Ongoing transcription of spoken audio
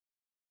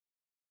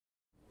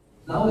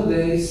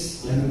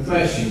Nowadays, an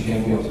impression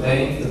can be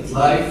obtained that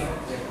life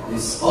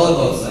is all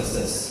about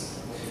success,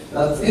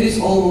 that it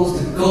is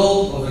almost the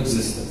goal of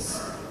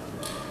existence.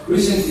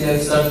 Recently, I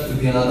started to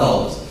be an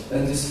adult,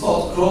 and this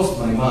thought crossed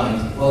my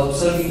mind while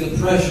observing the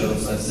pressure of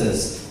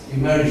success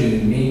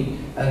emerging in me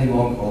and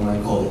among all my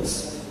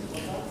colleagues.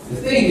 The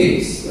thing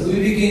is that we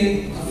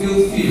begin to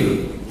feel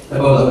fear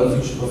about our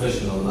future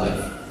professional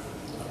life.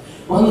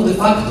 One of the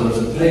factors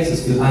that makes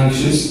us feel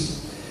anxious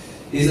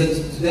is that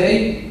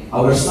today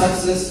our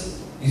success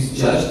is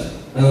judged,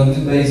 and on this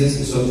basis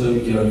a social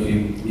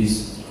hierarchy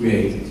is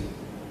created.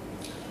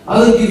 I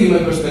will give you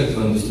my perspective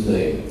on this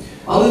today.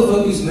 I will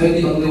focus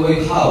mainly on the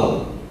way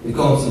how the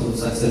concept of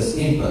success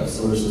impacts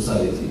our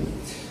society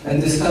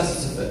and discuss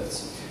its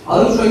effects. I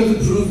will try to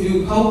prove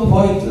you how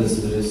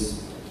pointless it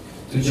is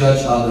to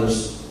judge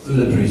others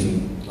through the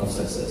prism of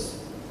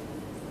success.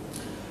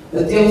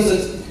 At the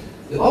outset,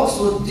 the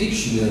Oxford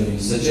Dictionary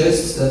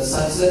suggests that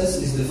success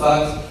is the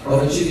fact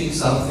of achieving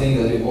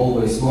something that you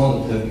always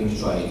want and have been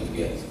trying to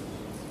get.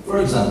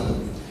 For example,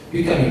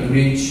 becoming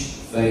rich,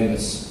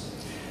 famous.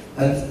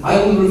 And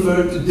I will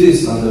refer to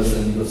this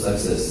understanding of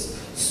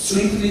success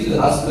strictly to the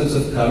aspects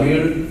of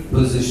career,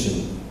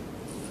 position,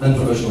 and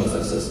professional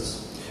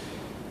successes.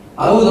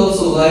 I would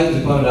also like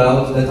to point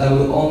out that I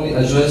will only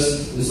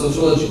address the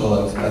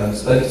sociological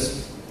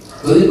aspects,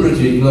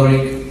 deliberately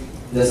ignoring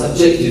the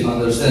subjective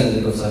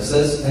understanding of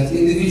success and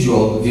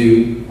individual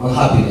view on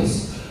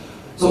happiness.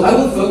 So I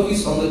will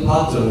focus on the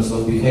patterns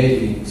of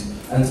behaving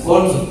and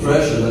forms of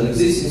pressure that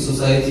exist in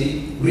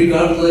society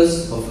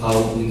regardless of how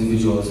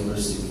individuals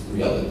perceive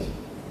reality.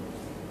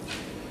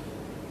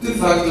 Two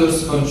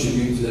factors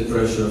contribute to the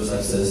pressure of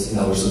success in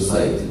our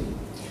society.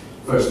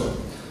 First one,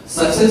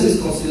 success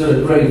is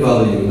considered a great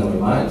value in our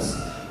minds,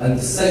 and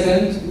the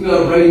second, we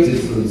are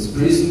rated through its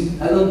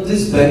prism, and on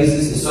this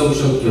basis a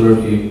social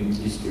hierarchy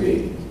is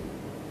created.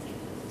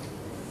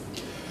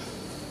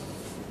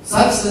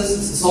 Success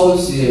is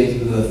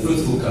associated with a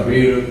fruitful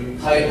career,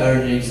 high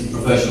earnings, and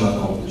professional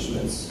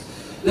accomplishments.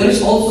 There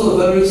is also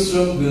a very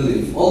strong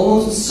belief,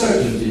 almost a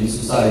certainty in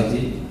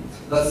society,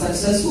 that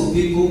successful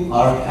people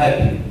are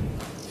happy.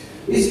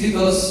 It's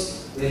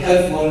because they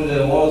have what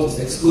the world is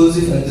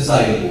exclusive and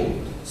desirable,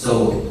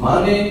 so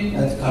money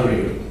and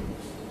career.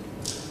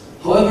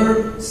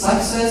 However,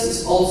 success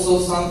is also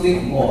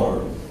something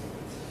more.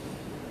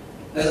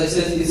 As I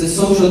said, it's a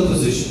social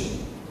position.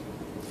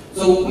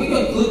 So we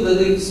conclude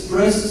that it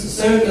expresses a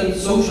certain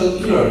social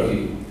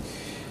hierarchy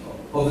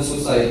of the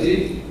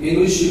society in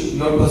which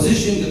your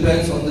position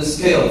depends on the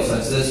scale of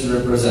success you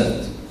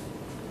represent.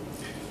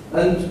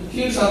 And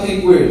here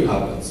something weird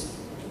happens.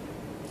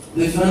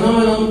 The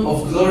phenomenon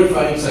of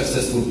glorifying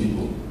successful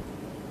people.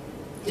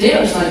 They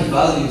are assigned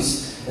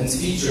values and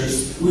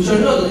features which are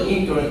not an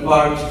inherent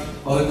part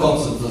of a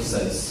concept of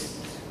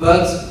success.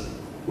 But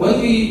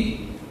when we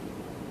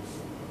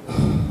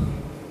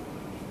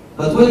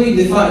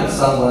define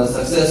someone as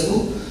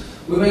successful,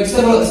 we make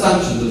several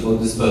assumptions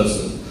about this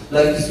person,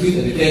 like his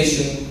good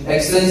education,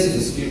 extensive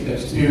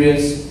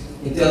experience,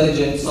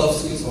 intelligence, soft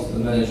skills, and the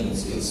management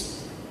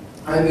skills.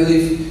 I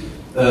believe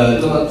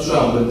Donald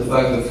Trump and the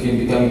fact of him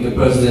becoming a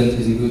president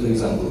is a good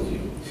example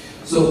here.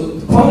 So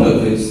the point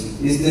of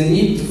this is the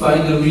need to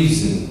find a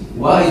reason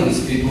why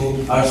these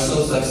people are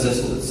so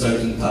successful at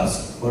certain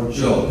tasks or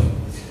job.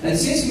 And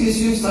since we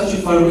assume such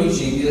a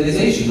far-reaching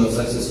idealization of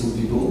successful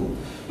people,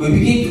 we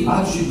begin to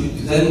attribute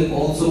to them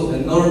also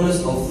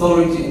enormous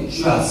authority and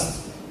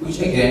trust,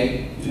 which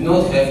again do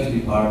not have to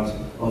be part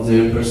of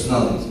their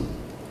personality.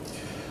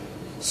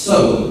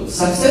 So,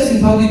 success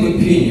in public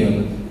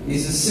opinion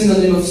is a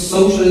synonym of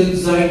socially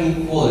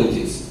desirable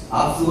qualities,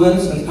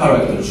 affluence and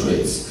character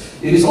traits.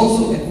 It is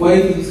also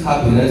equated with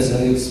happiness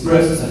and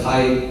expresses a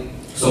high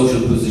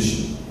social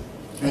position.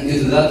 And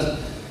due to that,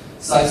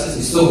 success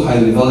is so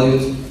highly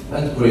valued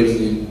and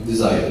greatly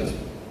desired.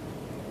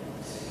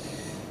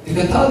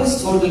 The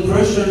catalyst for the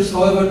pressure is,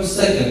 however, the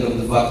second of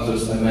the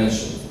factors I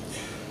mentioned.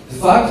 The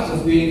fact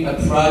of being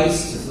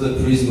apprised through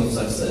the prism of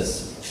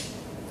success.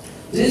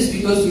 This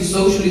is because we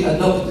socially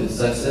adopted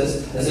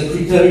success as a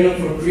criterion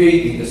for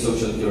creating a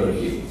social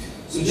hierarchy.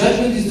 So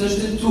judgment is just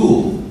a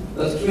tool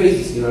that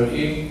creates this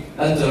hierarchy,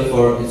 and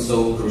therefore it's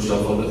so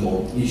crucial for the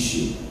whole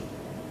issue.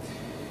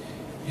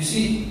 You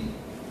see,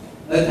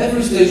 at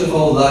every stage of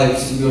our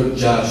lives we are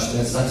judged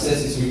and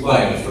success is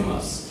required from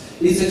us.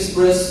 It's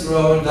expressed through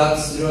our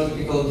dad's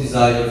stereotypical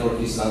desire for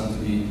his son to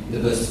be the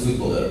best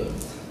footballer,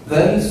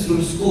 then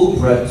through school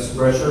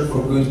pressure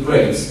for good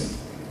grades,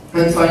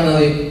 and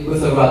finally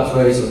with a rat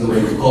race on the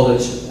way to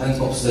college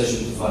and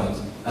obsession to find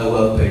a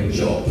well-paid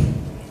job.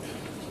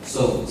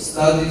 So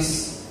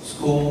studies,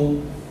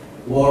 school,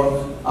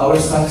 work, our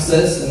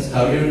success and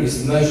career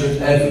is measured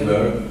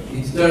everywhere.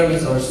 It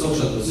determines our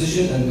social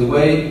position and the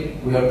way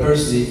we are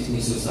perceived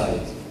in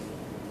society.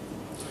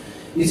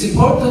 It's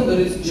important that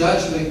it's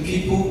judged by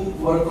people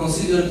who are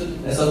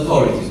considered as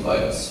authorities by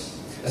us,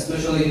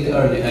 especially in the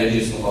early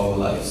ages of our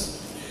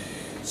lives.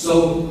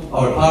 So,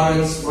 our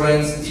parents,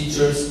 friends,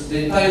 teachers,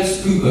 the entire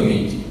school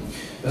community,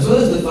 as well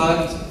as the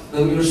fact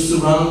that we are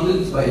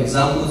surrounded by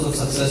examples of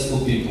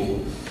successful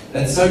people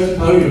and certain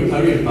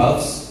career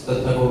paths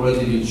that have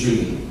already been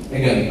chosen.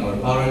 Again, our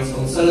parents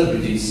own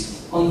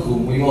celebrities on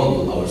whom we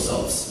model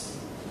ourselves.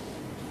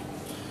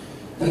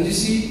 And you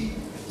see,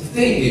 the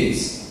thing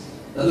is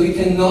that we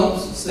cannot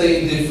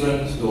stay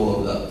indifferent to all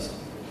of that.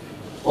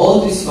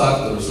 All these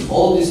factors,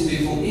 all these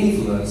people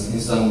influence in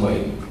some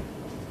way.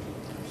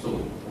 So,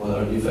 what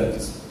are the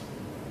effects?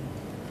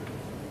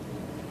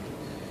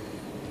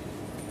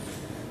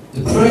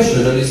 The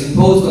pressure that is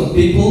imposed on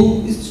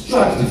people is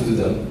destructive to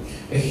them.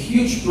 A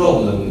huge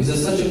problem is that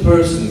such a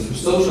person, through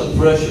social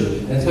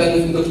pressure and kind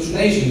of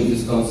indoctrination with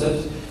this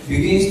concept,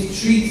 begins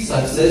to treat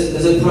success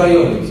as a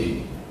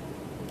priority.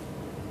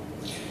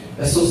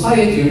 A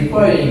society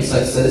requiring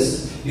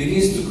success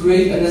begins to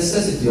create a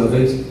necessity of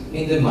it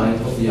in the mind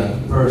of a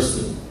young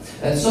person.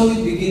 And so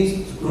it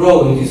begins to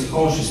grow in his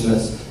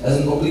consciousness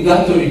as an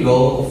obligatory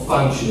goal of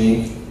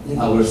functioning in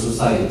our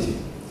society.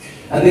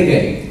 And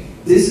again,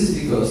 this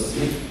is because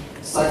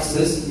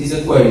success is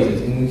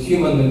equated in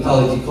human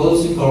mentality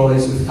closely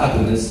correlates with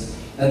happiness,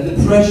 and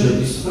the pressure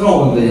is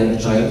thrown on the young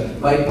child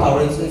by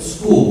parents and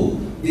school,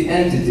 the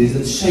entities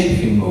that shape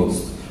him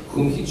most,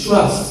 whom he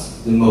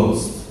trusts the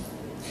most.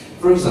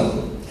 For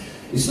example,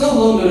 it's no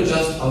longer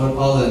just our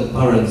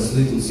parents'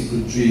 little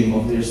secret dream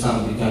of their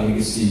son becoming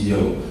a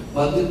CEO,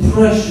 but the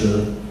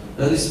pressure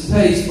that is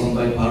placed on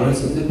by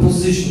parents in the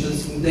position that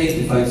is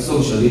identified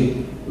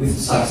socially with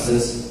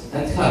success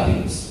and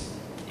happiness.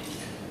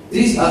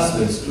 These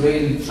aspects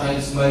create in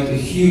trying to make a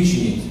huge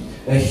need,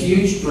 a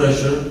huge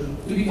pressure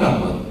to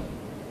become one.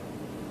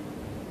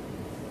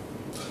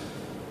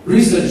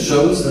 Research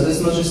shows that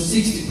as much as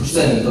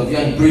 60% of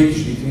young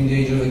British between the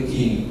age of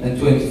 18 and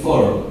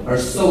 24 are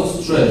so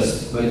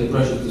stressed by the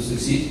pressure to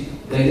succeed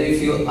that they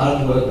feel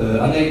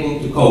unable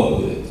to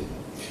cope with it.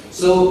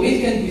 So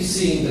it can be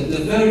seen that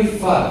the very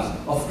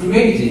fact of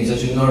creating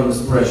such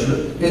enormous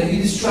pressure can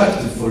be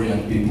destructive for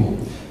young people.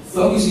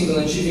 Focusing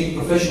on achieving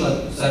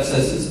professional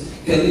successes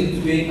can lead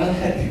to being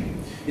unhappy.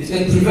 It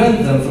can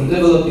prevent them from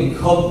developing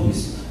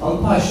hobbies and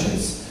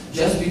passions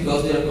just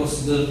because they are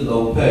considered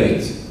low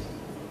paid.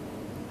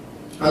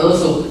 And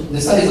also,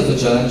 the size of the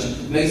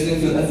challenge makes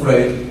them feel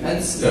afraid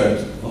and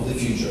scared of the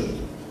future.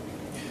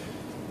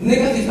 The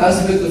negative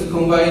aspect of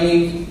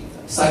combining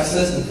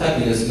success and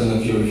happiness can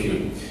occur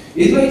here.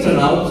 It may turn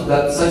out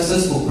that a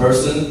successful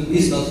person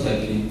is not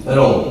happy at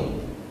all.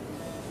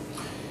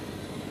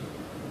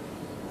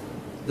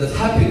 That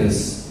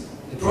happiness,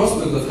 the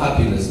prospect of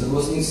happiness that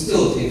was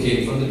instilled in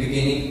him from the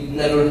beginning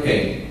never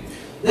came.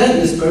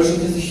 Then this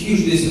person has a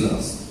huge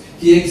dissonance.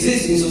 He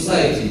exists in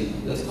society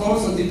that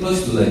constantly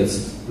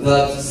postulates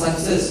that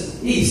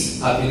success is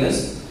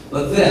happiness,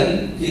 but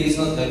then he is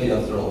not happy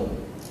after all.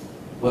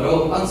 What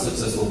about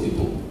unsuccessful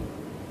people?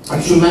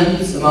 A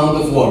tremendous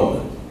amount of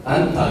work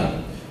and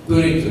time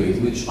put into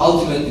it, which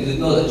ultimately did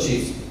not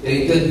achieve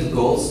their intended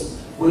goals,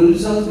 will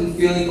result in a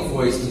feeling of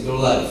wasting your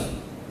life.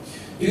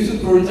 Due to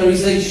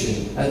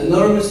prioritization and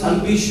enormous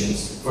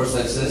ambitions for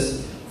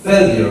success,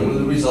 failure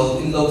will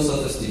result in low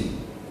self-esteem.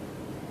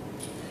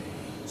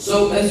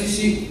 So, as you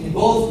see, in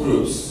both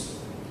groups,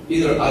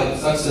 either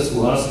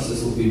successful or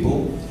unsuccessful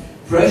people,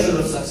 pressure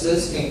of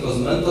success can cause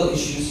mental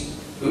issues,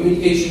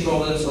 communication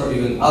problems, or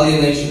even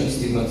alienation and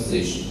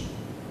stigmatization.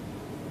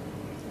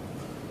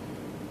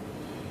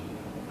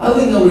 I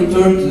will now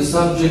return to the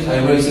subject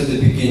I raised at the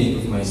beginning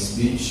of my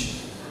speech,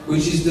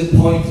 which is the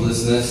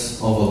pointlessness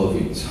of all of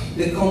it,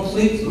 the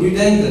complete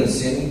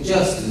redundancy and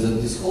injustice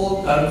that this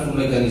whole harmful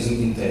mechanism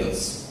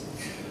entails.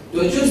 To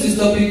address this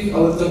topic, I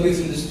will talk you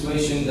through the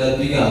situation that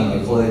began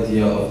my whole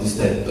idea of this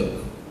TED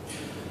Talk.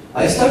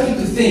 I started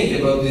to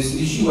think about this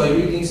issue by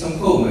reading some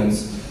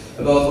comments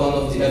about one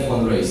of the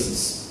F1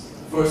 races.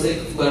 For sake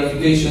of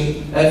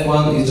clarification,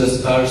 F1 is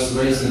just cars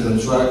racing on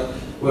track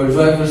where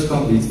drivers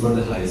compete for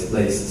the highest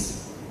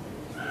places.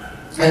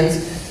 And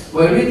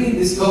while reading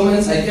these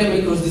comments, I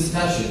came across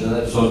discussion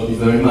that absorbed me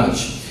very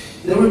much.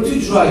 There were two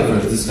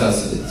drivers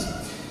discussing it.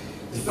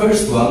 The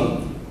first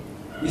one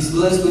is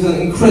blessed with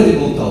an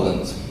incredible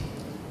talent,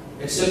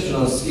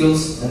 exceptional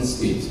skills and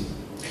speed.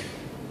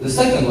 The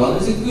second one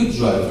is a good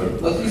driver,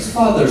 but his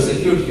father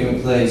secured him a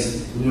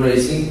place in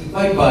racing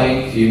by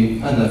buying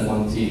him an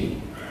F1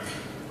 team.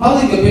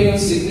 Public opinion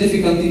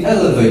significantly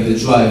elevated the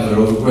driver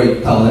of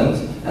great talent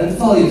and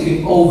valued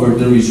him over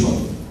the rich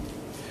one.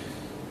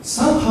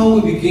 Somehow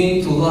we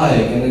begin to like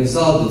and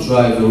exalt the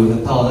driver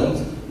with a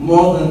talent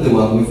more than the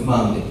one with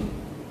money.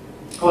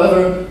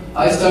 However,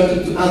 I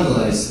started to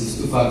analyze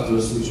these two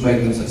factors which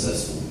make them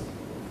successful.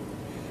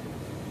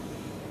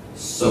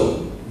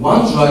 So,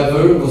 one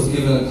driver was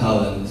given a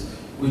talent,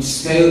 which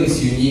scale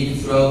is unique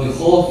throughout the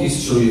whole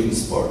history of the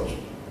sport.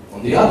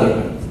 On the other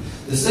hand,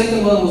 the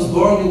second one was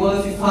born in a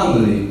wealthy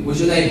family,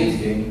 which enabled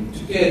him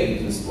to get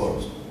into the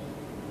sport.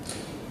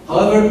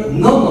 However,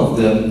 none of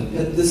them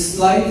had the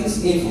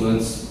slightest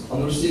influence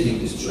on receiving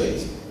this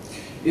trait.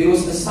 It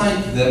was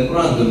assigned to them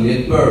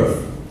randomly at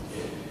birth.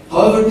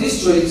 However,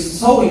 this trait is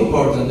so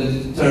important that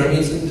it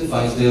determines and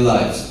defines their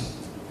lives.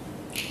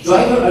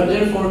 Drivers are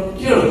therefore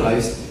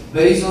characterized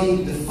based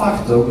on the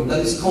factor that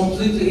is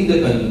completely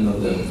independent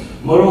of them.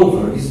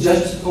 Moreover, it's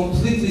judged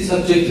completely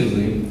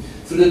subjectively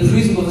through the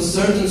prism of a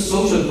certain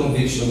social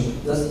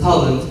conviction that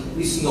talent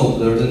is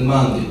nobler than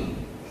money.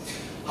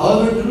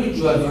 However, the rich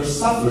driver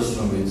suffers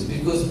from it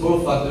because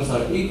both factors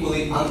are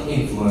equally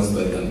uninfluenced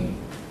by them.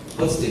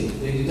 But still,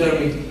 they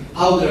determine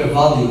how they are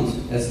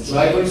valued as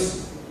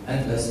drivers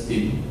and as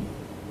people.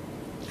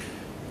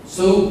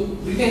 So,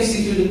 we can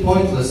see here the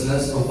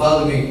pointlessness of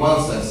valuing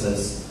one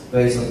success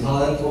based on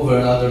talent over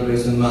another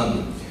based on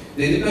money.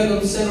 They depend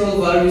on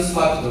several various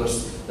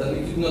factors that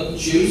we could not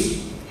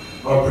choose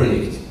or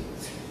predict.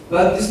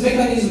 But this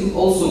mechanism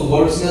also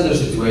works in other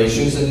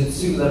situations, and it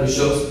similarly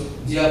shows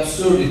the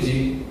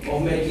absurdity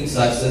of making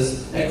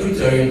success a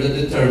criterion that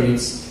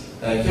determines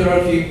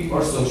hierarchy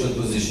or social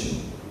position.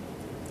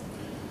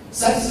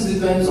 Success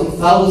depends on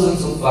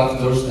thousands of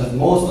factors, and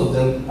most of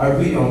them are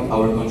beyond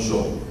our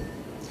control.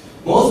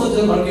 Most of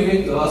them are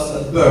given to us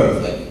at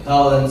birth, like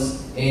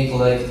talents,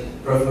 intellect,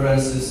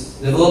 preferences,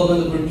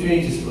 development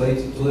opportunities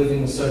related to living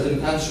in a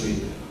certain country,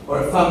 or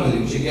a family,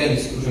 which again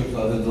is crucial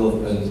to our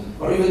development,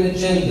 or even a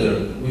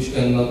gender, which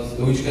cannot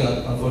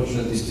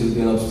unfortunately still be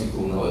an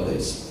obstacle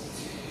nowadays.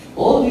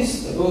 All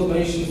these above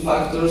mentioned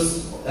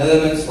factors,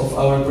 elements of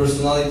our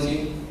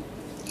personality,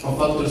 or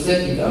factors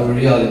setting our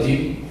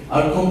reality,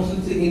 are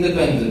completely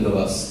independent of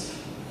us,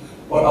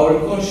 or our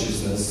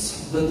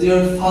consciousness, but they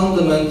are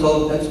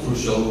fundamental and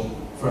crucial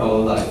for our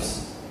lives.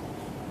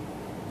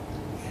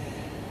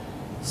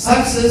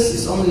 Success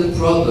is only the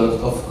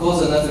product of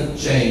cause and effect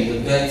chain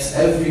that guides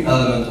every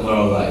element of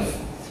our life.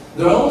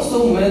 There are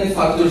also many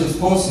factors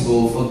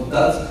responsible for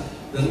that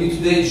we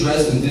today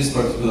address in this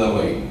particular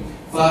way.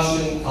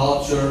 Fashion,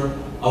 culture,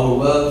 our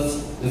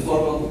wealth, the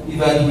form of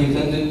event we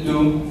attended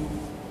to.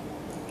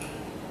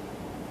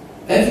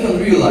 Everyone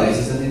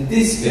realizes that in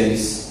this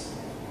case,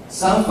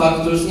 some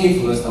factors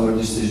influence our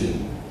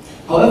decision.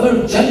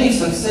 However, judging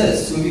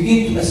success, we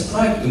begin to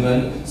ascribe to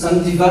men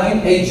some divine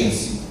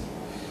agency,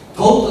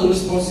 total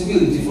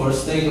responsibility for a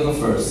state of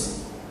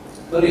affairs.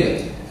 But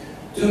yet,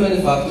 too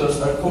many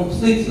factors are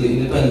completely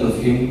independent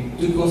of him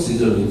to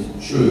consider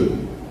it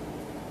true.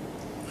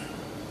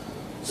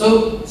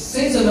 So,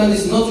 since a man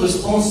is not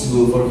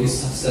responsible for his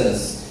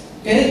success,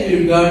 can it be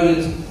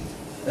regarded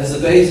as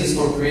a basis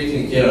for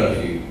creating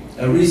hierarchy,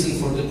 a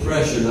reason for the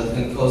pressure that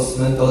can cause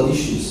mental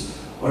issues,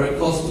 or a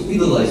cause to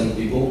idolizing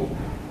people?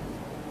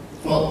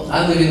 Well,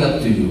 I'm leaving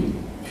up to you.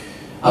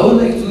 I would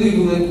like to leave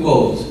with a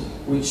quote,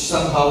 which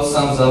somehow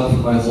sums up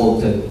my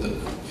whole TED Talk.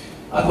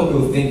 I hope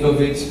you'll think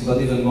of it,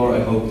 but even more,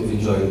 I hope you've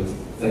enjoyed it.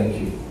 Thank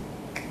you.